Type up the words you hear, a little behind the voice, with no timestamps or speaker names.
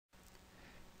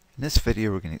In this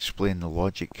video we're going to explain the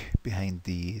logic behind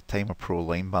the Timer Pro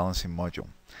line balancing module.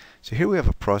 So here we have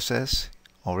a process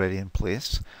already in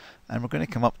place and we're going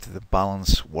to come up to the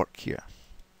balance work here.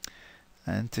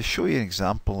 And to show you an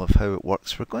example of how it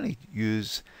works, we're going to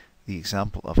use the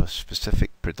example of a specific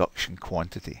production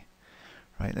quantity.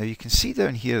 Right, now you can see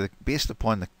down here that based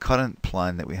upon the current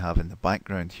plan that we have in the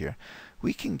background here,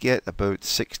 we can get about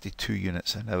 62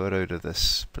 units an hour out of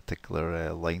this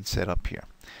particular line setup here.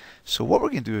 So what we're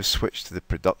going to do is switch to the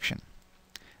production,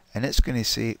 and it's going to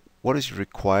say what is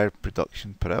required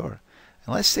production per hour.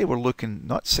 And let's say we're looking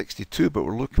not 62 but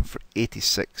we're looking for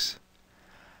 86.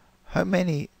 How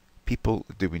many people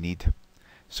do we need?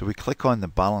 So we click on the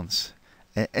balance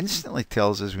and it instantly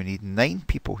tells us we need 9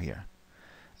 people here,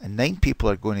 and 9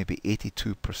 people are going to be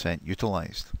 82%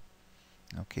 utilized.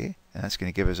 Okay, and that's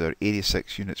going to give us our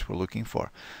 86 units we're looking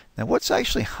for. Now what's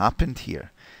actually happened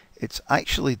here, it's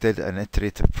actually did an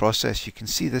iterative process. You can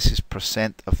see this is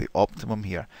percent of the optimum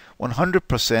here.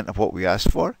 100% of what we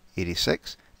asked for,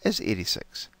 86, is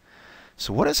 86.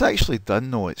 So what it's actually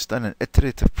done though, it's done an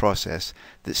iterative process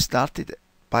that started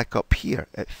back up here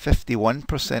at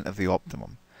 51% of the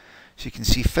optimum. So you can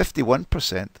see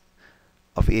 51%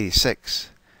 of 86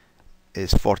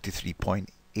 is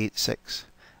 43.86.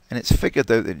 And it's figured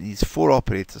out that it needs 4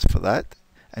 operators for that,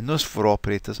 and those 4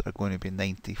 operators are going to be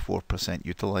 94%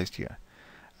 utilized here.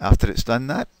 After it's done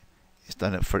that, it's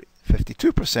done it for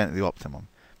 52% of the optimum,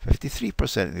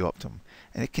 53% of the optimum,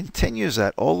 and it continues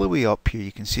that all the way up here.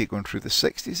 You can see it going through the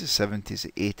 60s, the 70s,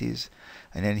 the 80s,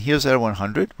 and then here's our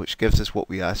 100, which gives us what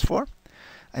we asked for,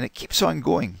 and it keeps on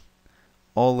going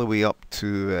all the way up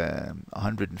to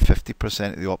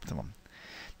 150% of the optimum.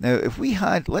 Now if we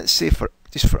had, let's say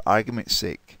just for argument's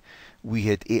sake, we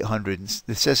had 800,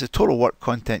 it says the total work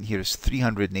content here is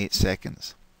 308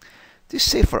 seconds. Just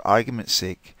say for argument's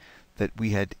sake that we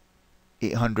had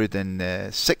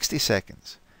 860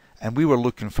 seconds and we were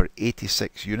looking for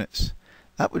 86 units.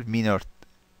 That would mean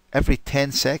every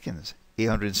 10 seconds,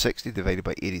 860 divided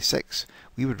by 86,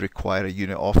 we would require a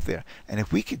unit off there. And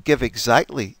if we could give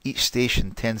exactly each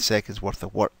station 10 seconds worth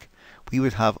of work, we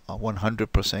would have a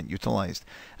 100% utilized.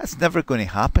 That's never going to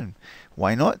happen.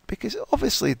 Why not? Because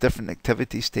obviously different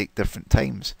activities take different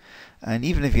times, and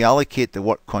even if you allocate the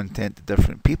work content to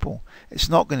different people, it's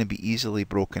not going to be easily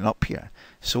broken up here.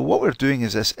 So what we're doing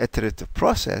is this iterative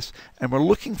process, and we're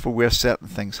looking for where certain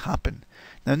things happen.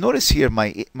 Now notice here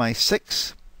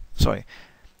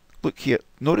look here,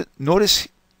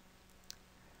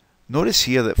 notice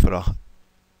here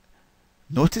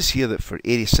that for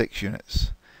 86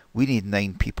 units we need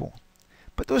 9 people.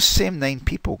 But those same 9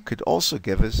 people could also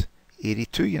give us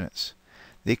 82 units.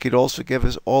 They could also give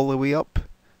us all the way up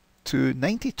to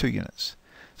 92 units.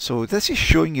 So this is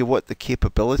showing you what the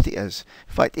capability is.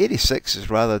 In fact, 86 is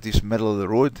rather just middle of the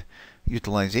road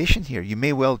utilization here. You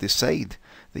may well decide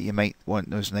that you might want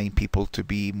those 9 people to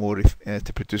be more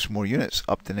to produce more units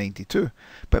up to 92,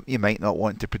 but you might not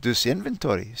want to produce the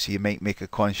inventory, so you might make a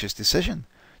conscious decision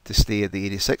to stay at the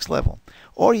 86 level.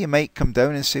 Or you might come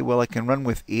down and say, well, I can run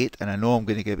with 8 and I know I'm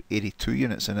going to give 82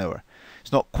 units an hour.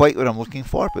 It's not quite what I'm looking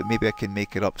for, but maybe I can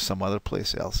make it up some other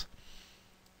place else.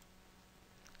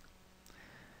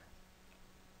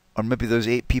 Or maybe those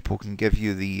 8 people can give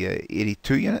you the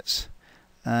 82 units,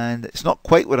 and it's not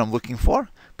quite what I'm looking for,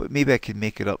 but maybe I can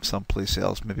make it up someplace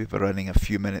else, maybe by running a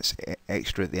few minutes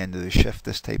extra at the end of the shift,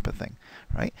 this type of thing,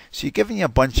 right? So you're giving you a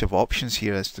bunch of options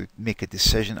here as to make a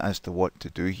decision as to what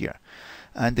to do here.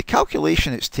 And the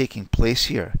calculation that's taking place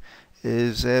here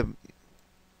is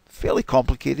fairly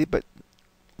complicated, but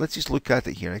let's just look at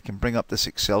it here. I can bring up this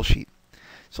Excel sheet.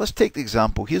 So let's take the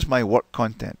example. Here's my work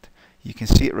content. You can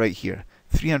see it right here,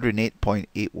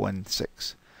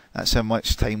 308.816. That's how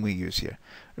much time we use here.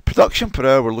 The production per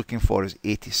hour we're looking for is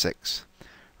 86.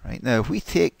 Right, now if we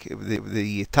take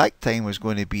the attack time was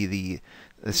going to be the,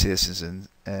 let's say this is in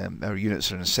our units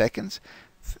are in seconds,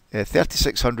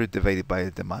 3600 divided by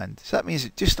the demand. So that means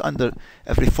that just under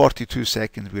every 42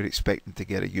 seconds we're expecting to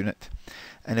get a unit.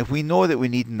 And if we know that we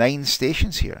need 9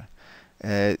 stations here,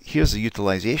 here's the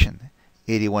utilization,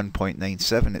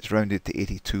 81.97. It's rounded to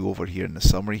 82 over here in the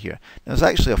summary here. Now there's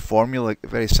actually a formula, a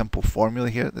very simple formula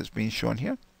here that's being shown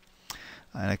here,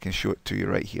 and I can show it to you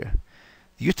right here.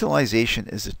 The utilization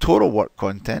is the total work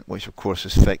content, which of course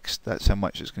is fixed, that's how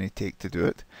much it's going to take to do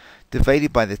it,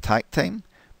 divided by the takt time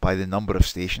by the number of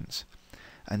stations.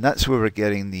 And that's where we're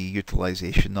getting the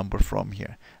utilization number from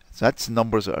here. So that's the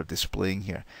numbers that are displaying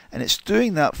here, and it's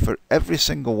doing that for every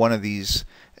single one of these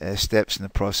steps in the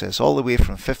process, all the way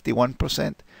from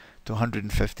 51% to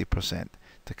 150%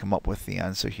 to come up with the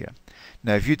answer here.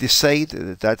 Now if you decide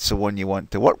that that's the one you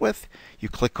want to work with, you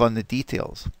click on the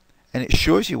details, and it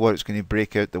shows you what it's going to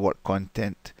break out the work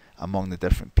content among the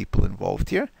different people involved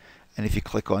here. And if you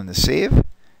click on the save,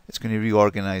 it's going to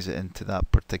reorganize it into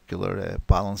that particular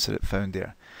balance that it found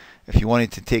there. If you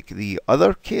wanted to take the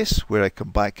other case where I come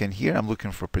back in here, I'm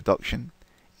looking for production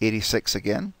 86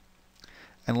 again,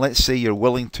 and let's say you're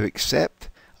willing to accept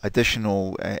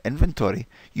additional inventory,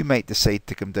 you might decide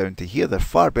to come down to here. They're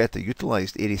far better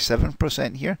utilized,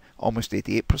 87% here, almost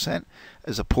 88%,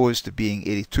 as opposed to being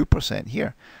 82%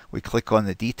 here. We click on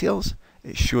the details,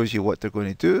 it shows you what they're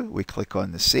going to do. We click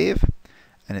on the save,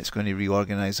 and it's going to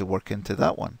reorganize the work into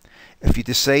that one. If you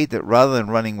decide that rather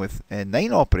than running with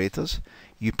 9 operators,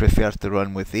 you prefer to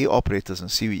run with 8 operators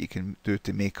and see what you can do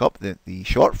to make up the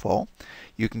shortfall,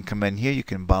 you can come in here, you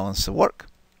can balance the work.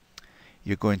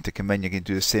 You're going to come in, you can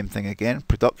do the same thing again,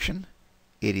 production,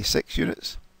 86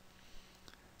 units,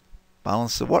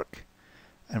 balance the work,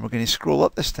 and we're going to scroll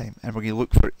up this time, and we're going to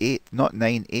look for 8, not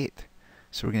 9, 8.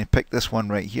 So we're going to pick this one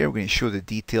right here, we're going to show the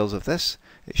details of this,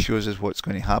 it shows us what's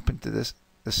going to happen to this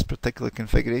particular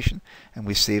configuration, and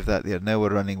we save that there. Now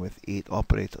we're running with 8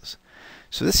 operators.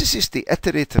 So this is just the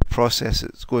iterative process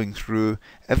that's going through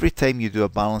every time you do a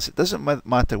balance. It doesn't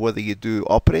matter whether you do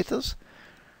operators,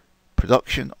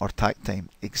 production or takt time.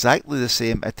 Exactly the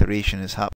same iteration is happening.